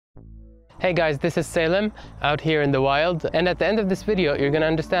Hey guys, this is Salem out here in the wild, and at the end of this video you're going to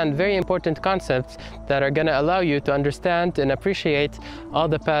understand very important concepts that are going to allow you to understand and appreciate all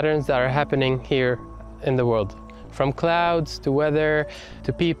the patterns that are happening here in the world, from clouds to weather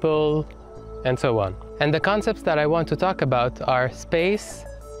to people and so on. And the concepts that I want to talk about are space,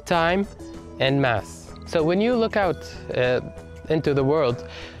 time and mass. So when you look out into the world,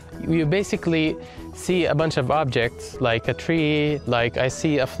 you basically see a bunch of objects, like a tree, like I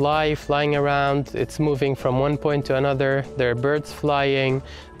see a fly flying around. It's moving from one point to another. There are birds flying.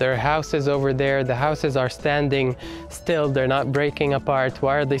 There are houses over there. The houses are standing still. They're not breaking apart.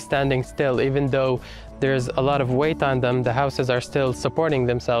 Why are they standing still? Even though there's a lot of weight on them, the houses are still supporting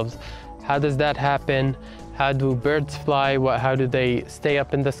themselves. How does that happen? How do birds fly? How do they stay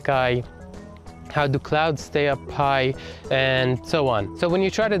up in the sky? How do clouds stay up high, and so on. So when you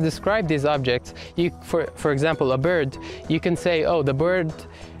try to describe these objects, for example, a bird, you can say, oh, the bird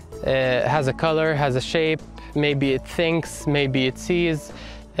has a color, has a shape, maybe it thinks, maybe it sees,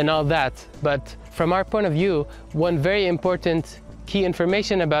 and all that. But from our point of view, one very important key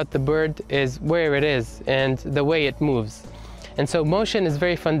information about the bird is where it is and the way it moves. And so motion is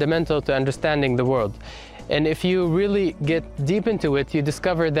very fundamental to understanding the world. And if you really get deep into it, you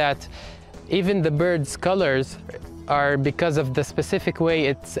discover that even the bird's colors are because of the specific way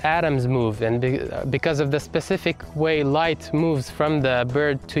its atoms move and because of the specific way light moves from the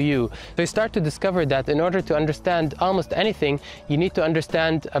bird to you. So you start to discover that in order to understand almost anything, you need to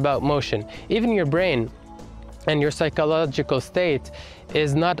understand about motion. Even your brain and your psychological state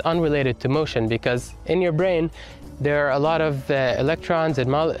is not unrelated to motion, because in your brain there are a lot of electrons and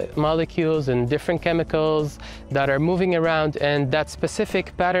molecules and different chemicals that are moving around, and that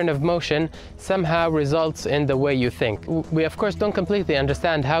specific pattern of motion somehow results in the way you think. We of course don't completely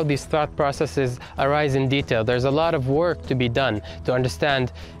understand how these thought processes arise in detail. There's a lot of work to be done to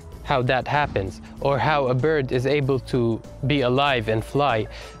understand how that happens, or how a bird is able to be alive and fly,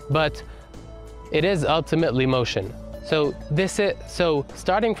 but it is ultimately motion. So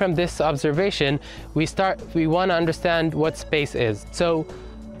starting from this observation, we want to understand what space is. So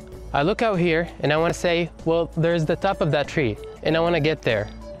I look out here and I want to say, well, there's the top of that tree and I want to get there.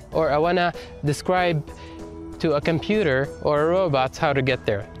 Or I want to describe to a computer or a robot how to get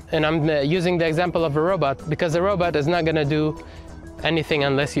there. And I'm using the example of a robot because a robot is not going to do anything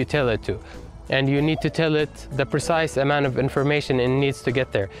unless you tell it to. And you need to tell it the precise amount of information it needs to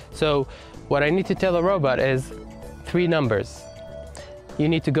get there. So what I need to tell a robot is 3 numbers. You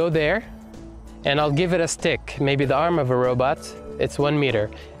need to go there, and I'll give it a stick, maybe the arm of a robot, it's 1 meter.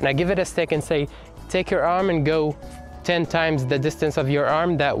 And I give it a stick and say, take your arm and go 10 times the distance of your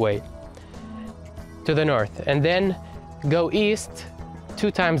arm that way, to the north. And then go east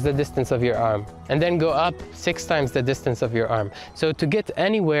 2 times the distance of your arm. And then go up 6 times the distance of your arm. So to get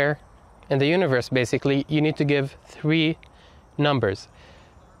anywhere in the universe, basically, you need to give 3 numbers,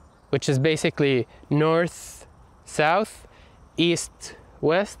 which is basically north, south, east,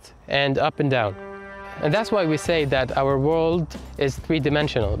 west, and up and down. And that's why we say that our world is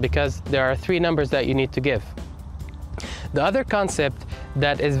 3-dimensional, because there are 3 numbers that you need to give. The other concept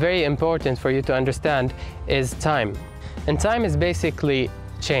that is very important for you to understand is time. And time is basically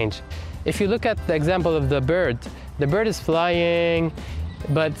change. If you look at the example of the bird is flying,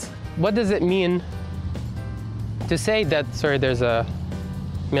 but what does it mean to say that, sorry, there's a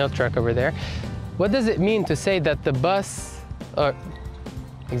mail truck over there. What does it mean to say that the bus, or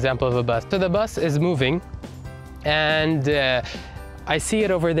example of a bus, so the bus is moving and I see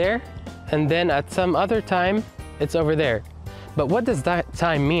it over there, and then at some other time it's over there. But what does that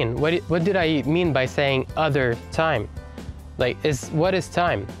time mean? What did I mean by saying other time? Like, what is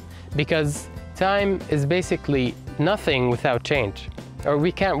time? Because time is basically nothing without change. Or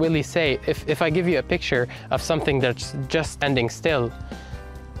we can't really say, if I give you a picture of something that's just standing still,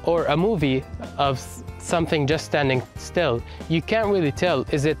 or a movie of something just standing still, you can't really tell,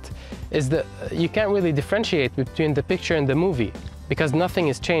 you can't really differentiate between the picture and the movie, because nothing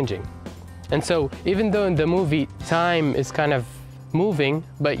is changing. And so even though in the movie time is kind of moving,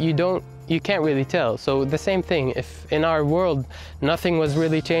 but you can't really tell. So the same thing, if in our world nothing was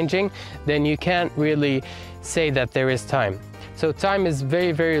really changing, then you can't really say that there is time. So time is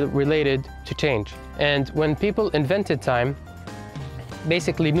very, very related to change. And when people invented time,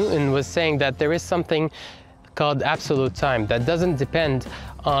 basically Newton was saying that there is something called absolute time that doesn't depend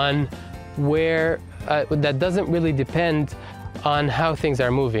on that doesn't really depend on how things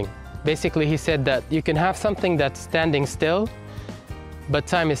are moving. Basically he said that you can have something that's standing still, but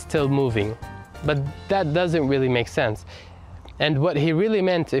time is still moving. But that doesn't really make sense. And what he really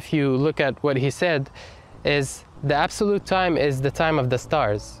meant, if you look at what he said, is the absolute time is the time of the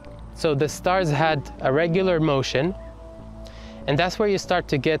stars. So the stars had a regular motion, and that's where you start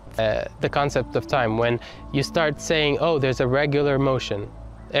to get the concept of time, when you start saying, oh, there's a regular motion.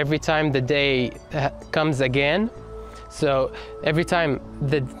 Every time the day comes again, so every time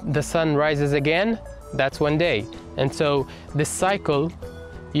the sun rises again, that's one day. And so this cycle,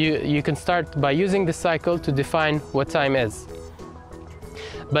 you can start by using this cycle to define what time is.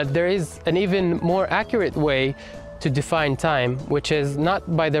 But there is an even more accurate way to define time, which is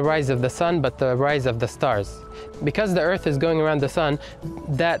not by the rise of the sun, but the rise of the stars. Because the Earth is going around the sun,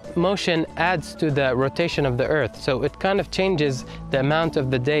 that motion adds to the rotation of the Earth. So it kind of changes the amount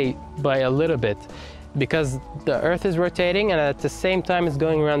of the day by a little bit. Because the Earth is rotating and at the same time it's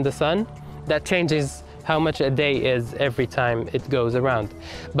going around the sun, that changes how much a day is every time it goes around.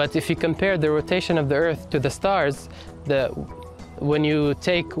 But if you compare the rotation of the Earth to the stars, when you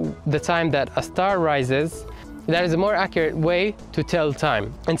take the time that a star rises, that is a more accurate way to tell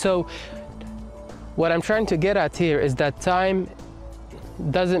time. And so what I'm trying to get at here is that time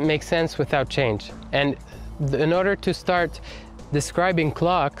doesn't make sense without change. And in order to start describing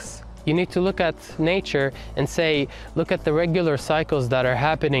clocks, you need to look at nature and say, look at the regular cycles that are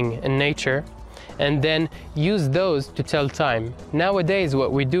happening in nature, and then use those to tell time. Nowadays,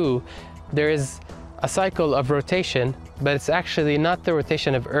 what we do, there is a cycle of rotation, but it's actually not the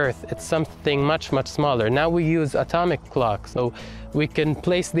rotation of Earth. It's something much, much smaller. Now we use atomic clocks. So we can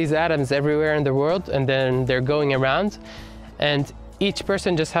place these atoms everywhere in the world, and then they're going around. And each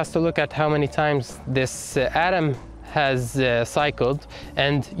person just has to look at how many times this atom has cycled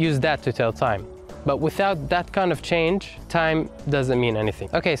and use that to tell time. But without that kind of change, time doesn't mean anything.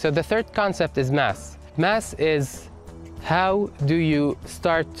 Okay, so the third concept is mass. Mass is how do you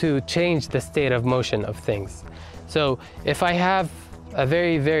start to change the state of motion of things. So if I have a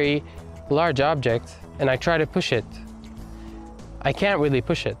very, very large object and I try to push it, I can't really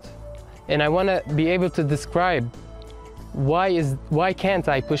push it. And I want to be able to describe why can't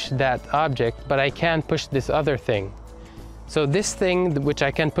I push that object, but I can push this other thing. So this thing, which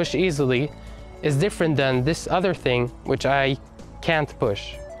I can push easily, is different than this other thing, which I can't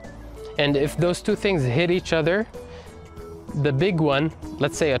push. And if those two things hit each other, the big one,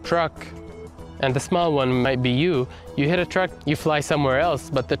 let's say a truck, and the small one might be you hit a truck, you fly somewhere else,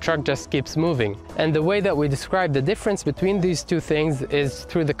 but the truck just keeps moving. And the way that we describe the difference between these two things is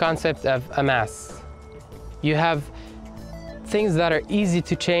through the concept of a mass. You have things that are easy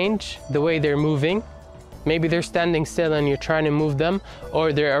to change the way they're moving. Maybe they're standing still and you're trying to move them,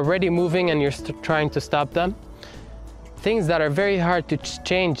 or they're already moving and you're trying to stop them. Things that are very hard to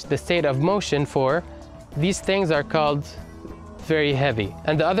change the state of motion for, these things are called very heavy.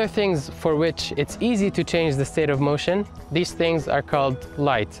 And the other things for which it's easy to change the state of motion, these things are called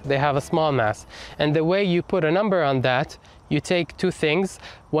light. They have a small mass. And the way you put a number on that, you take two things,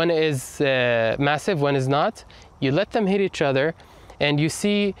 one is massive, one is not. You let them hit each other and you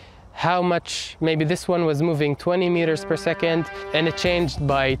see how much, maybe this one was moving 20 meters per second and it changed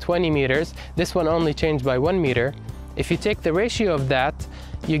by 20 meters. This one only changed by 1 meter. If you take the ratio of that,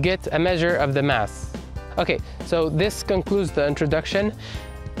 you get a measure of the mass. Okay, so this concludes the introduction.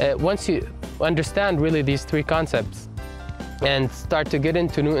 Once you understand really these three concepts and start to get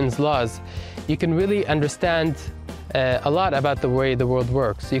into Newton's laws, you can really understand a lot about the way the world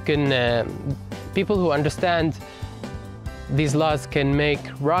works. You can, people who understand these laws can make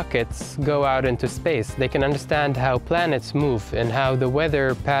rockets go out into space. They can understand how planets move and how the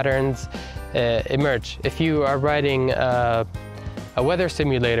weather patterns emerge. If you are writing a weather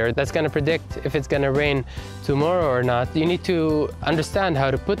simulator that's going to predict if it's going to rain tomorrow or not, you need to understand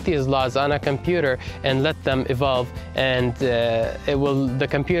how to put these laws on a computer and let them evolve, and the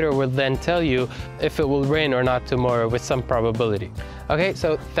computer will then tell you if it will rain or not tomorrow with some probability. Okay,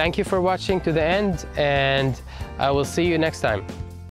 so thank you for watching to the end, and I will see you next time.